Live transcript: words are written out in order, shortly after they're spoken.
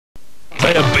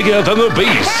bigger than the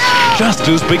beast. Just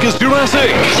as big as Jurassic.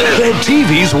 They're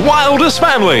TV's wildest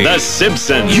family. The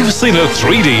Simpsons. You've seen a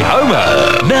 3D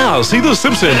Homer. Now see The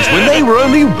Simpsons when they were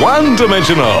only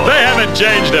one-dimensional. They haven't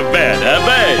changed a bit, have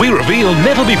they? We reveal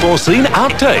never-before-seen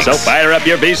outtakes. So fire up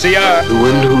your VCR. The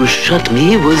one who shot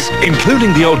me was...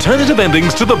 Including the alternative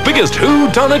endings to the biggest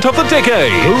whodunit of the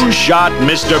decade. Who shot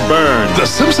Mr. Burns? The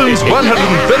Simpsons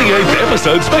 138th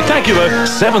episode spectacular.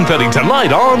 7:30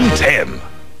 tonight on 10.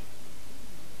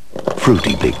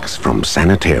 Fruity Picks from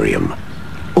Sanitarium.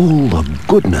 All the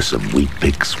goodness of wheat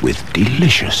picks with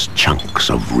delicious chunks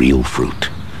of real fruit.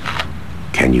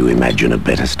 Can you imagine a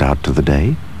better start to the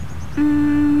day?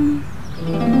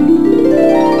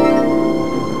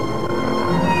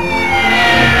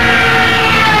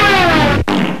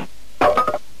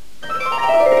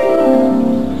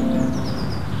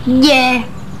 Yeah.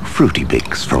 Fruity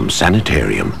Picks from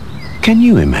Sanitarium. Can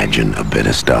you imagine a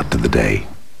better start to the day?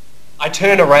 I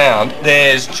turn around,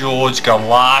 there's George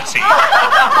Galati.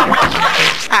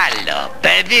 Hello,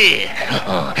 baby.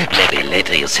 Maybe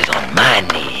later you'll sit on my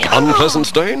knee. Unpleasant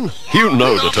stain? You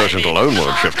know detergent alone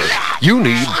won't shift it. You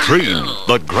need Preen,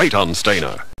 the great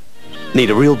unstainer. Need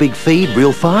a real big feed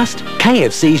real fast?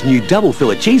 KFC's new double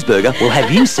fillet cheeseburger will have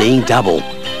you seeing double.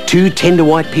 2 tender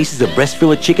white pieces of breast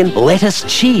fillet chicken, lettuce,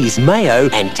 cheese, mayo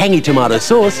and tangy tomato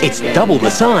sauce. It's double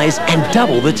the size and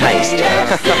double the taste.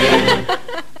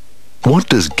 What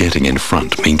does getting in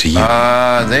front mean to you?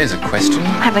 There's a question.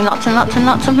 Having lots and lots and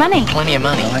lots of money. Plenty of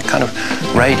money. That kind of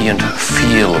radiant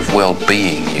feel of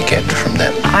well-being you get from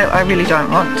that. I really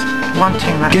don't want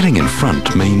too much. Getting in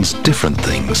front means different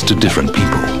things to different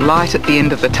people. Light at the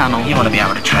end of the tunnel. You want to be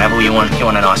able to travel, you want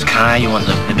a nice car, you want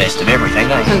the best of everything,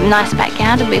 don't you? A nice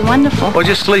backyard would be wonderful. Or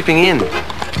just sleeping in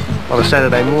on a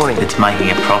Saturday morning. It's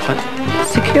making a profit.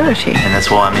 Security. And that's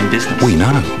why I'm in business. We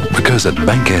know, because at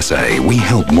Bank SA, we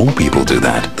help more people do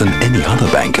that than any other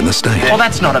bank in the state. Well,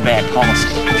 that's not a bad policy.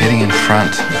 Getting in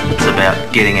front. It's about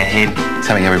getting ahead. It's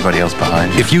having everybody else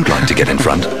behind you. If you'd like to get in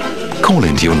front, call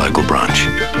into your local branch.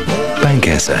 Bank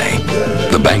SA,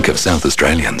 the Bank of South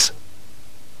Australians.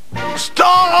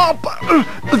 Stop!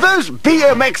 Those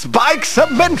BMX bikes are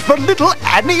meant for little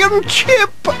Annie and Chip.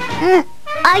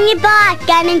 On your bike,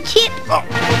 Annie and Chip. Oh.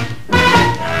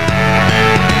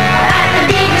 The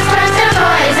biggest first of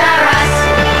Toys R Us.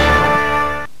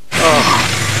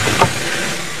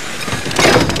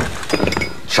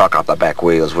 Chalk up the back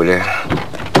wheels, will you?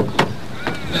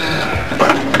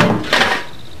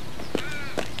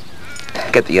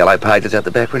 Get the yellow pages out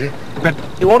the back, will you? But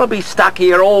you want to be stuck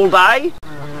here all day?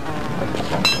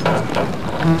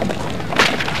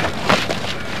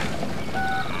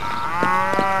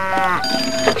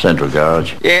 Central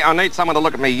Garage. Yeah, I need someone to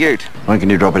look at me ute. When can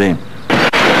you drop it in?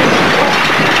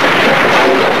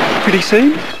 Pretty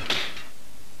soon.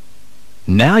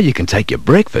 Now you can take your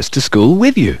breakfast to school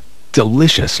with you.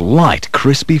 Delicious, light,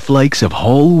 crispy flakes of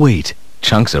whole wheat.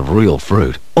 Chunks of real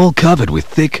fruit, all covered with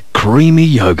thick, creamy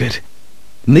yogurt.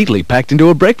 Neatly packed into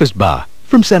a breakfast bar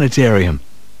from Sanitarium.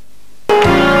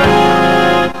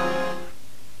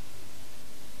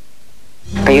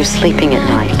 Are you sleeping at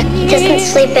night? He doesn't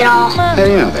sleep at all. How do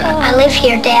you know that? I live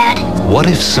here, Dad. What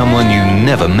if someone you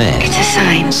never met? It's a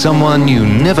sign. Someone you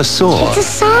never saw? It's a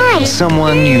sign.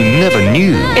 Someone you never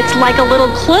knew? It's like a little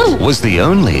clue. Was the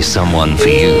only someone for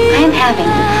you? I am having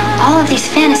all of these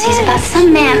fantasies about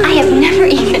some man I have never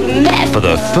even met. For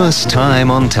the first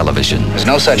time on television. There's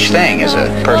no such thing as a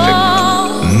perfect...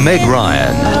 Meg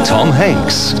Ryan, Tom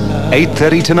Hanks.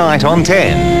 8:30 tonight on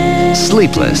 10.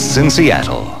 Sleepless in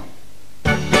Seattle.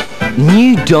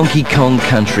 New Donkey Kong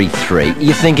Country 3.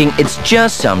 You're thinking it's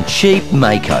just some cheap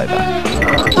makeover.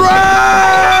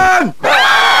 Run!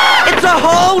 It's a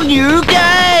whole new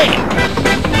game!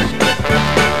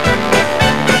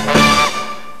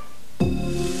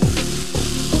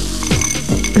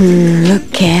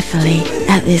 Look carefully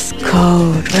at this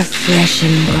cold,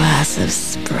 refreshing glass of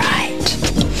Sprite.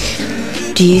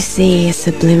 Do you see a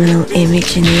subliminal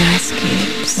image in the ice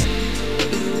cubes?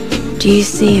 Do you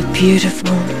see a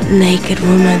beautiful, naked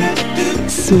woman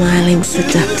smiling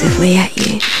seductively at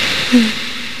you?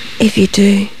 If you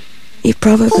do, you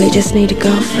probably just need a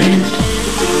girlfriend.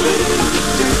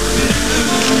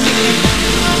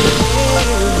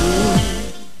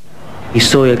 Y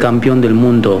soy el campeón del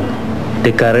mundo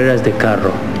de carreras de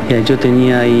carro. Yo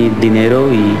tenía ahí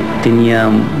dinero y tenía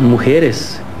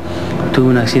mujeres. Tuve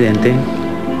un accidente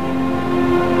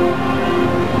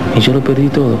y yo lo perdí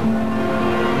todo.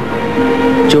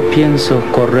 Yo pienso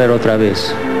correr otra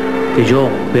vez, que yo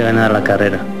voy a ganar la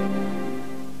carrera.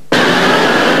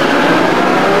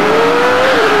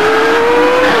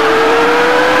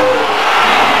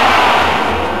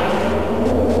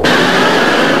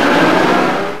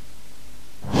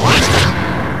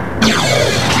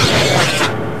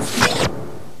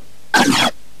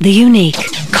 The unique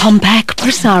Compaq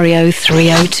Presario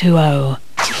 3020.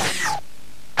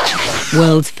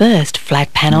 World's first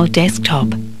flat panel desktop.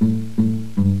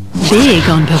 Big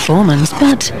on performance,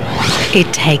 but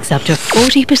it takes up to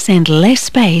 40% less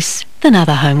space than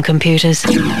other home computers.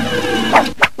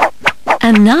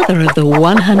 Another of the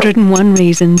 101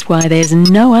 reasons why there's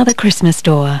no other Christmas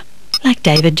store like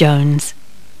David Jones.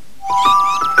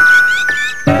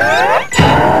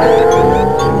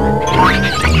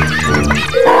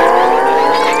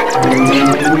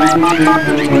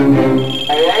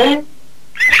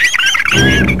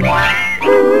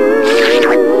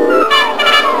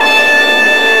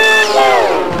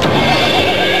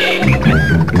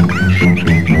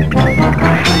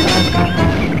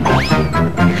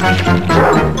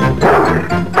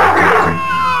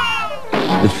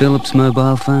 The Philips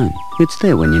mobile phone. It's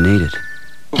there when you need it.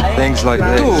 Things like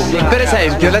this. Per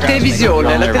esempio, la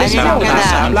televisione,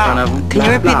 Can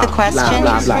you repeat the question?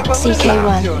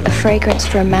 CK1, a fragrance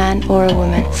for a man or a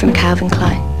woman from Calvin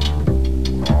Klein.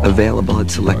 Available at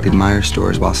selected Meijer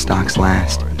stores while stocks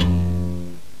last.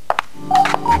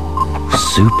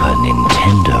 Super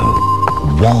Nintendo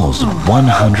was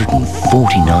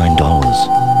 $149.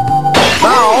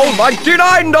 Now,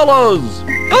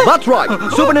 $99! That's right,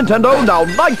 Super Nintendo now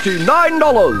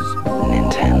 $99!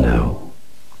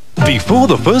 Before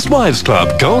the First Wives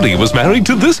Club, Goldie was married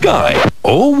to this guy.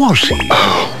 Or was she?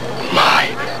 Oh, my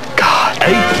God.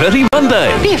 8:30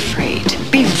 Monday. Be afraid.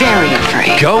 Be very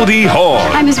afraid. Goldie Hawn.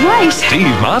 I'm his wife.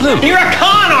 Steve Martin. You're a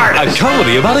con artist. A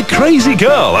comedy about a crazy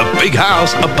girl, a big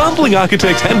house, a bumbling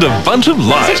architect, and a bunch of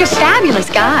lies. Such a fabulous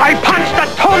guy. I punched a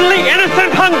totally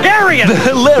innocent Hungarian. The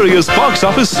hilarious box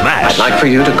office smash. I'd like for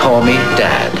you to call me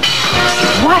Dad.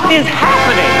 What is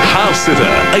happening? House Sitter,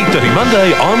 8:30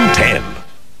 Monday on 10.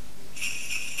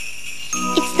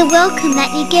 It's the welcome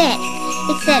that you get.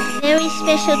 It's that very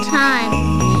special time.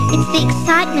 It's the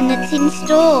excitement that's in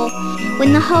store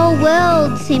when the whole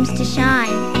world seems to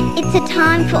shine. It's a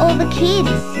time for all the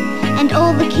kids and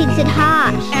all the kids at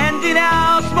heart. And in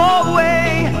our small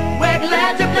way, we're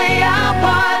glad to play our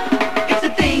part. It's the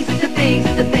things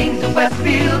that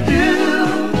Westfield do.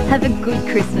 Have a good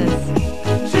Christmas.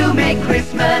 To make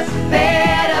Christmas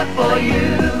better for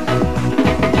you.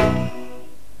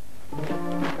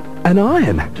 An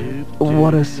iron.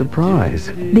 What a surprise.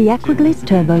 The Aquagliss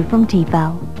Turbo from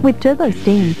Tefal. With turbo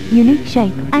steam, unique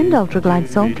shape and ultra-glide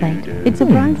sole plate. It's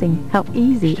surprising how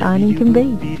easy ironing can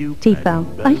be. Tefal,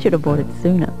 I should have bought it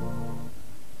sooner.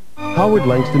 Howard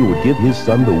Langston would give his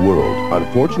son the world.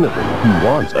 Unfortunately, he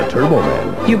wants a Turbo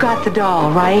Man. You got the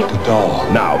doll, right? The doll.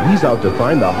 Now he's out to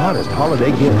find the hottest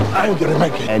holiday gift. I'm gonna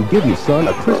make it. And give his son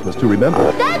a Christmas to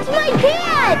remember. That's my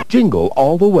kid! Jingle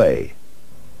all the way.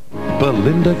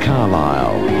 Belinda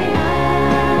Carlisle.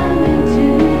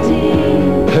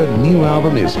 Her new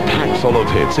album is packed full of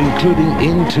hits, including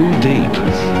In Too Deep.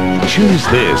 Choose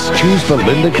this. Choose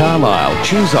Belinda Carlisle.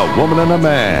 Choose a woman and a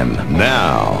man.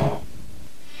 Now.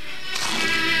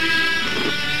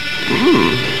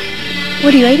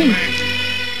 What are you eating?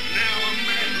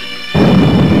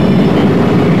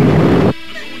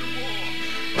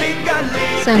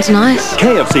 Sounds nice.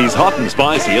 KFC's Hot and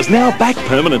Spicy is now back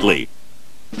permanently.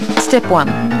 Step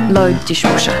 1. Load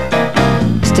dishwasher.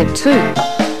 Step 2.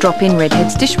 Drop in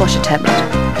Redhead's dishwasher tablet.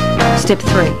 Step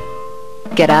 3.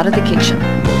 Get out of the kitchen.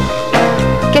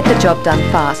 Get the job done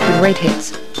fast with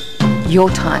Redheads. Your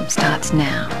time starts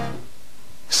now.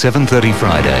 7:30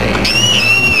 Friday.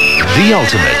 The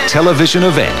ultimate television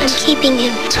event. I'm keeping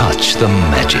him. Touch the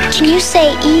magic. Can you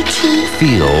say E.T.?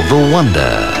 Feel the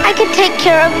wonder. I can take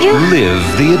care of you.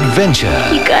 Live the adventure.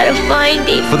 You gotta find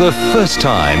him. For the first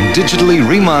time, digitally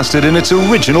remastered in its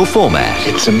original format.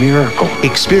 It's a miracle.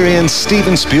 Experience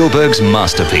Steven Spielberg's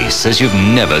masterpiece as you've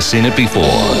never seen it before.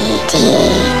 E.T.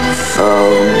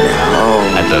 phone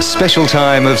home. At the special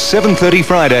time of 7:30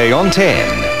 Friday on 10.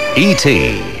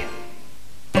 E.T.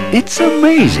 It's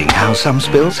amazing how some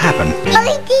spills happen.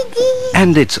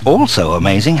 And it's also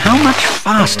amazing how much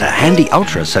faster Handy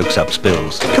Ultra soaks up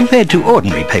spills compared to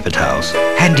ordinary paper towels.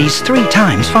 Handy's 3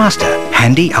 times faster.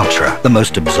 Handy Ultra, the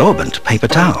most absorbent paper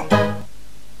towel.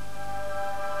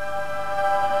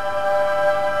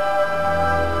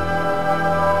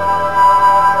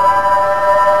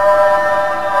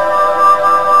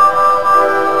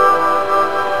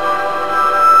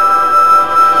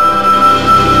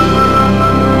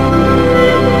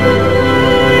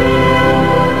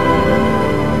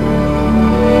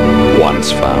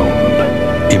 Once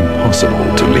found,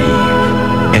 impossible to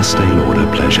leave. Estee Lauder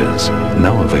Pleasures,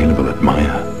 now available at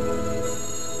Meijer.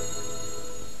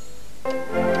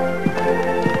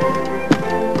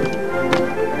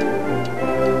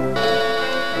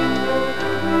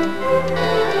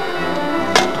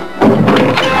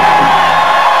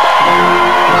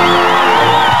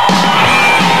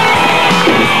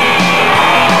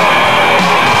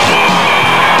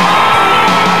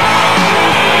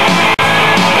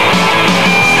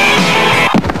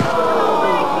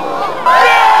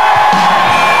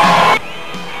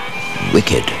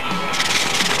 wicked.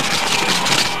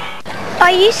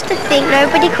 I used to think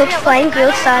nobody cooked plain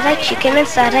grilled satay chicken and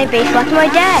satay beef like my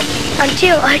dad,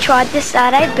 until I tried the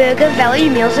satay burger value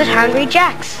meals at Hungry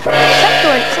Jack's.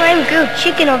 Succulent flame grilled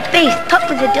chicken or beef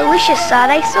topped with a delicious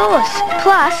satay sauce,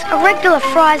 plus a regular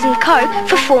fries and Coke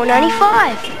for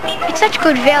 $4.95. It's such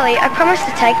good value, I promise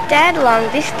to take Dad along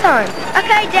this time.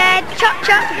 Okay, Dad, chop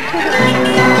chop.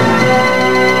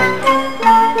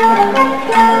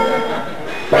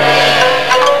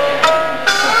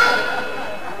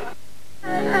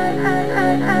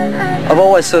 I've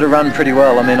always sort of run pretty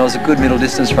well. I mean, I was a good middle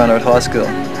distance runner at high school.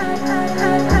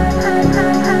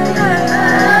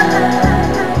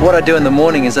 What I do in the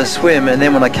morning is I swim, and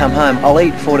then when I come home, I'll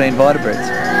eat 14 Vita-Breads.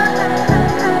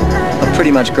 I've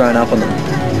pretty much grown up on them.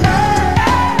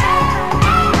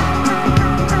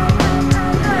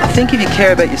 I think if you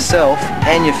care about yourself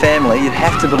and your family, you'd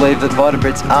have to believe that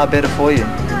Vita-Breads are better for you.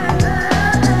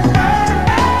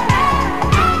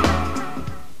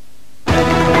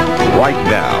 Right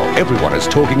now, everyone is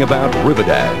talking about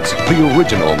Riverdance, the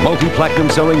original multi-platinum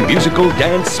selling musical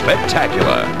dance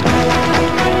spectacular.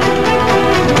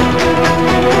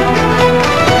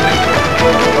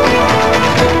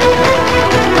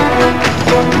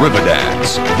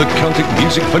 Riverdance, the Celtic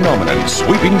music phenomenon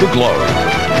sweeping the globe.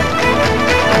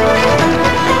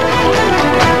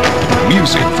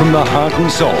 Music from the heart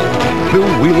and soul. Bill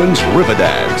Whelan's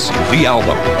Riverdance, the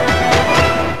album.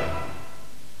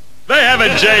 They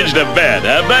haven't changed a bit,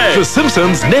 have they? The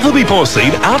Simpsons Never Before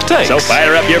Seen outtakes. So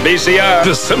fire up your VCR.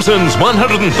 The Simpsons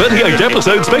 138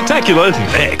 episode spectacular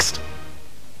next.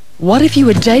 What if you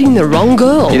were dating the wrong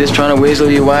girl? You're just trying to weasel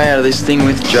your way out of this thing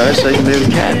with Joe so you can be with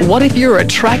Kat. What if you're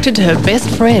attracted to her best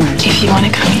friend? If you want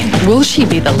to come in. Will she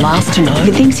be the last to know? If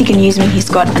he thinks he can use me, he's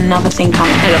got another thing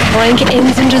coming. And a prank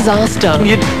ends in disaster.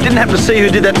 You didn't happen to see who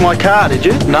did that to my car, did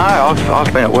you? No,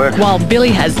 I've been at work. While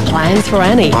Billy has plans for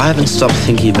Annie. I haven't stopped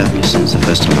thinking about you since the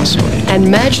first time I saw you.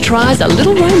 And Madge tries a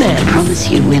little romance. I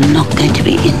promise you we're not going to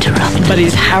be interrupted. But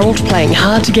is Harold playing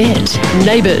hard to get?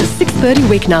 Neighbours, 6:30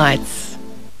 weeknights.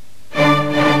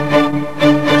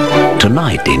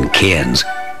 Tonight in Cairns,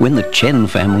 when the Chen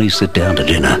family sit down to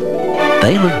dinner,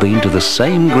 they'll have been to the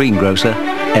same greengrocer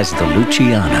as the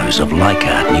Lucianos of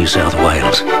Leichhardt, New South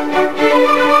Wales.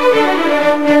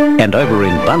 And over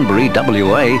in Bunbury,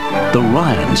 WA, the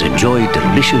Ryans enjoy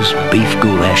delicious beef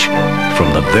goulash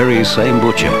from the very same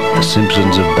butcher the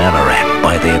Simpsons of Ballarat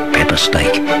buy their pepper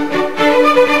steak.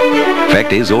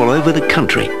 Fact is, all over the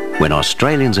country, when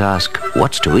Australians ask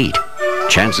what's to eat,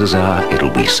 chances are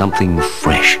it'll be something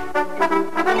fresh.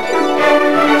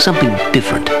 Something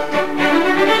different.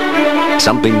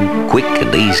 Something quick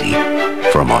and easy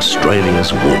from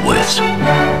Australia's Woolworths.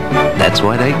 That's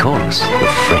why they call us the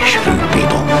fresh food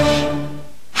people.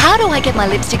 How do I get my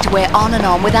lipstick to wear on and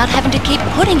on without having to keep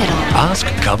putting it on? Ask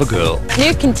CoverGirl.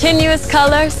 New continuous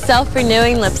color,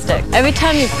 self-renewing lipstick. Every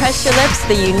time you press your lips,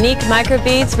 the unique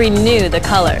microbeads renew the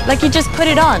color. Like you just put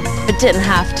it on, but didn't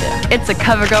have to. It's a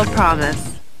CoverGirl promise.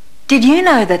 Did you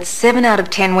know that 7 out of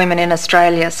 10 women in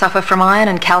Australia suffer from iron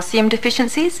and calcium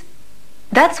deficiencies?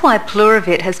 That's why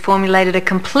Pleuravit has formulated a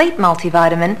complete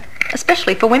multivitamin,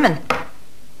 especially for women.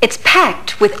 It's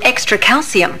packed with extra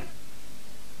calcium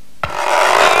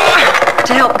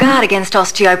to help guard against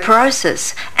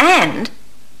osteoporosis and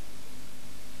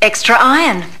extra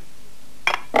iron.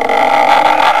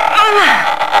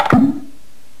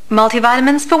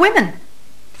 Multivitamins for women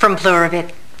from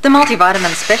Pleuravit, the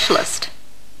multivitamin specialist.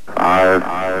 5,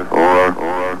 4,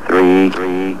 3,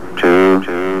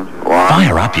 2, 1.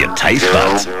 Fire up your taste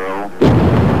buds.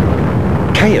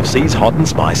 KFC's Hot and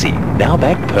Spicy, now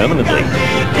back permanently.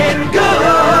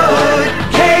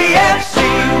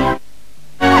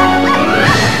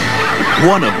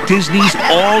 One of Disney's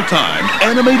all-time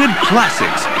animated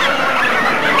classics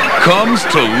comes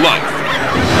to life.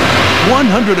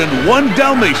 101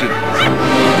 Dalmatians,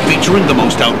 featuring the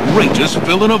most outrageous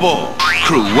villain of all,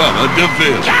 Cruella de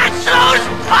Vil. Catch those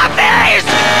puppies!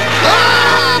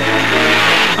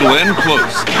 Glenn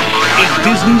Close, in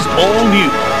Disney's all-new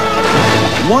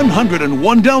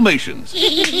 101 Dalmatians.